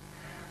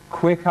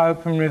 quick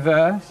open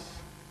reverse,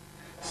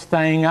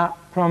 staying up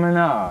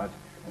promenade.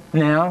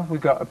 Now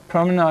we've got a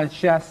promenade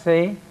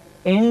chassé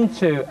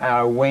into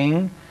our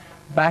wing,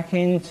 back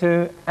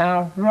into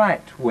our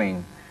right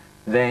wing,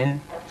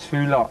 then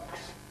 2 locks,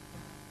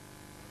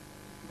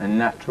 a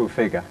natural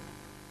figure.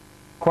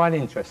 Quite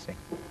interesting.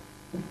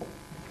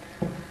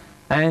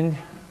 And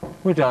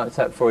we'll dance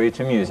that for you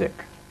to music.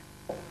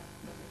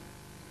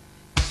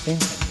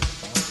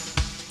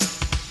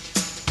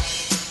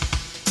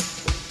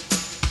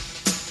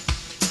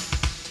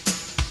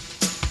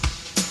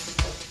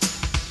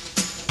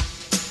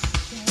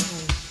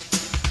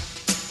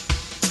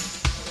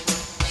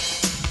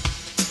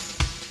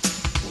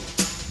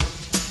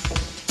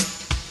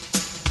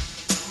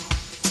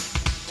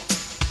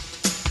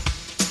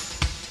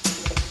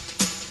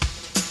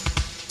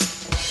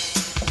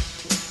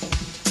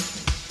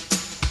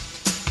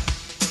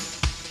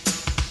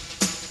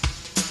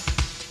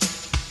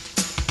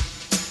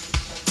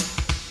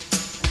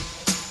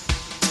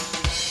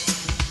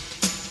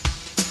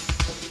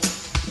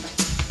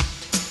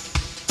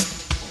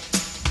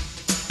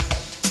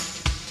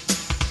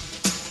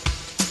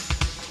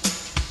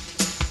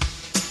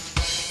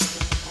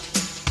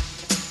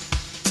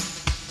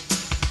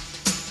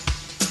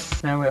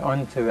 Now we're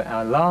on to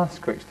our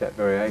last quick step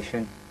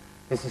variation.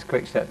 This is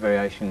quick step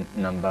variation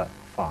number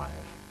 5.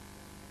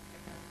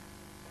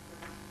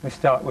 We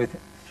start with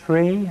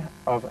 3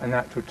 of a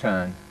natural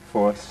turn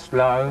for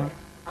slow,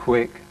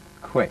 quick,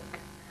 quick.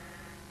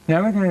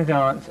 Now we're going to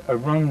dance a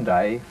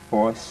ronde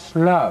for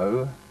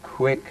slow,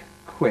 quick,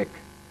 quick.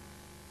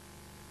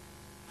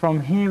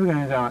 From here we're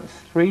going to dance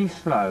 3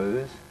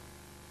 slows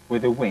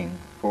with a wing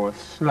for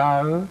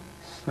slow,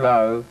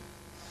 slow,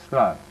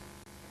 slow.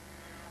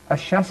 A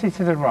chassé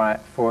to the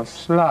right for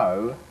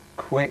slow,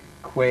 quick,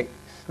 quick,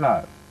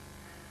 slow.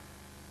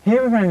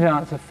 Here we're going to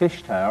dance a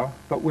fishtail,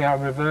 but we are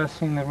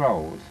reversing the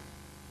roles.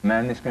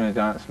 Man is going to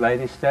dance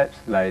lady steps,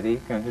 lady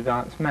going to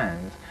dance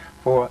man's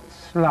for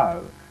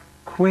slow,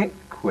 quick,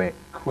 quick,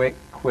 quick,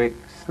 quick,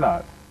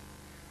 slow.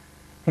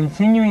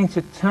 Continuing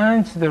to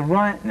turn to the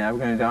right now, we're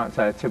going to dance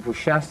a triple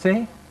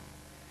chassé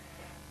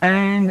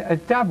and a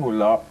double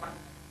lock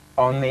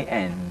on the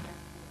end.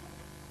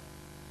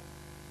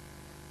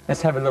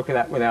 Let's have a look at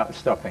that without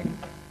stopping.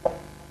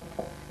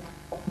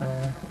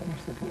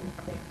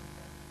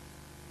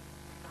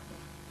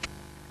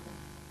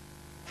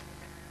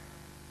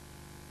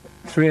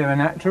 Three of a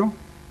natural,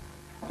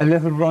 a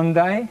little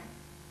ronde,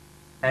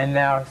 and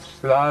our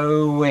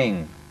slow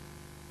wing,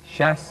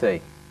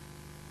 chassé.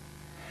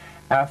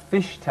 Our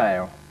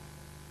fishtail,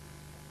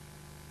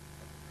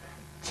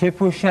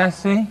 triple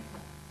chassé,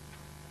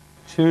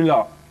 2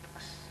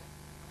 locks,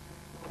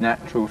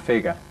 natural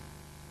figure.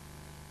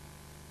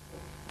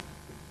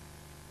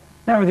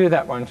 Now we'll do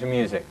that one to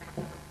music.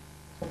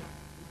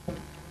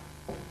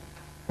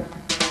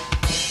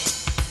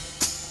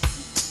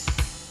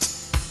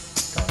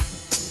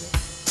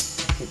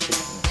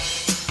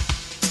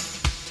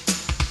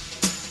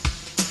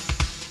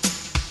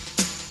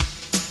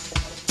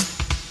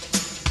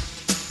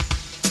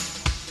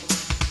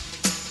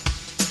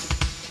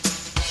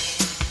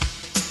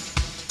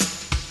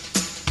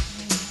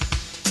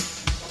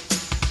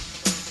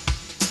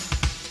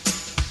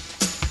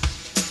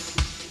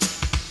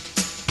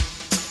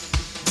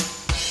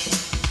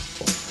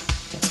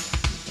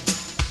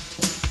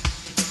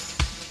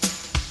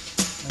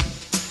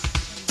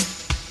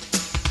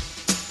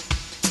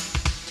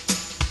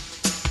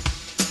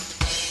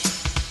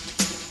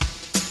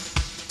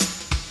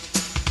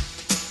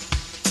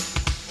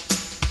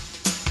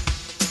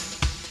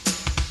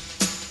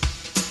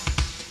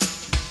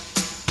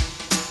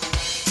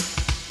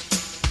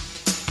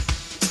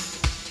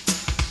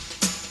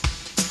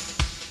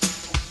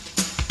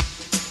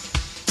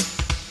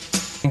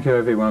 Thank you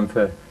everyone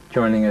for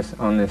joining us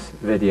on this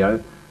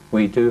video.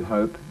 We do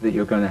hope that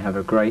you're going to have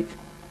a great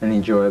and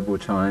enjoyable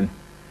time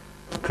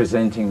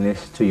presenting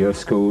this to your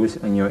schools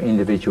and your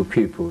individual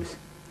pupils.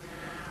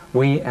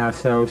 We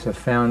ourselves have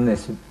found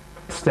these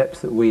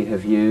steps that we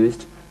have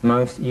used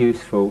most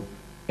useful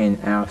in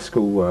our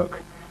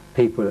schoolwork.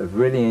 People have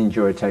really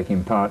enjoyed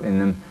taking part in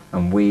them,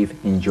 and we've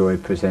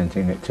enjoyed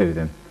presenting it to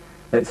them.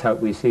 Let's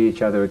hope we see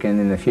each other again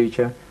in the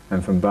future,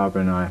 and from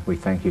Barbara and I, we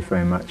thank you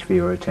very much for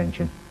your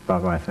attention.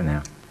 Bye-bye for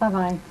now.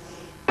 Bye-bye.